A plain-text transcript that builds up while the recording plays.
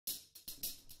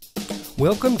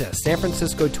Welcome to San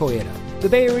Francisco Toyota, the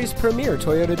Bay Area's premier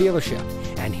Toyota dealership.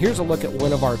 And here's a look at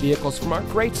one of our vehicles from our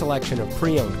great selection of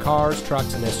pre-owned cars,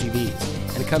 trucks, and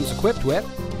SUVs. And it comes equipped with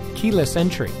keyless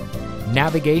entry,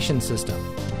 navigation system,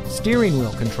 steering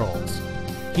wheel controls,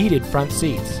 heated front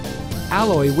seats,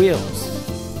 alloy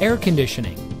wheels, air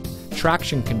conditioning,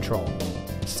 traction control,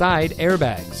 side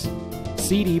airbags,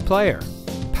 CD player,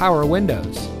 power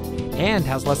windows, and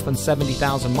has less than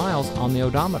 70,000 miles on the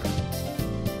odometer.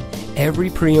 Every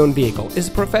pre-owned vehicle is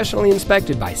professionally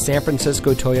inspected by San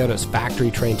Francisco Toyota's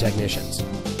factory-trained technicians.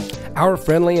 Our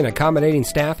friendly and accommodating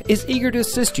staff is eager to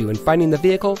assist you in finding the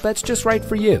vehicle that's just right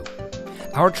for you.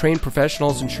 Our trained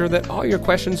professionals ensure that all your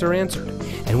questions are answered,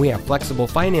 and we have flexible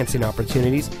financing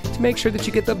opportunities to make sure that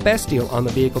you get the best deal on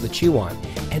the vehicle that you want.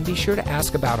 And be sure to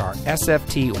ask about our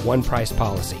SFT One Price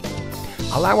policy.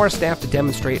 Allow our staff to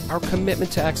demonstrate our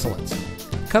commitment to excellence.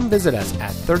 Come visit us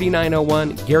at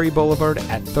 3901 Geary Boulevard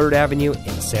at 3rd Avenue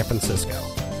in San Francisco.